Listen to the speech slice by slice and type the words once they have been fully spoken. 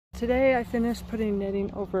today I finished putting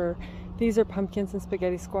netting over, these are pumpkins and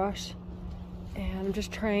spaghetti squash, and I'm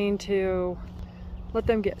just trying to let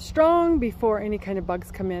them get strong before any kind of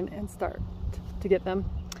bugs come in and start to get them.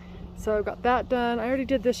 So I've got that done. I already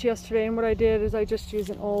did this yesterday, and what I did is I just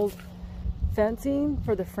used an old fencing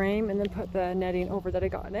for the frame and then put the netting over that I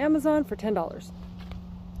got on Amazon for $10.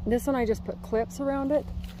 This one I just put clips around it.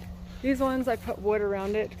 These ones I put wood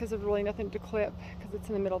around it because there's really nothing to clip because it's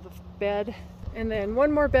in the middle of the bed. And then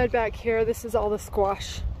one more bed back here. This is all the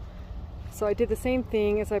squash. So I did the same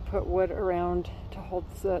thing as I put wood around to hold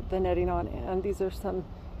the netting on, and these are some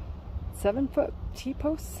 7-foot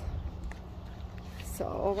T-posts.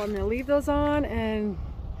 So I'm gonna leave those on, and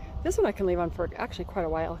this one I can leave on for actually quite a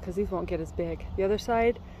while because these won't get as big. The other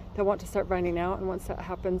side, they'll want to start veining out, and once that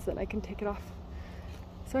happens, then I can take it off.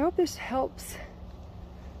 So I hope this helps.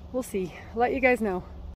 We'll see. I'll let you guys know.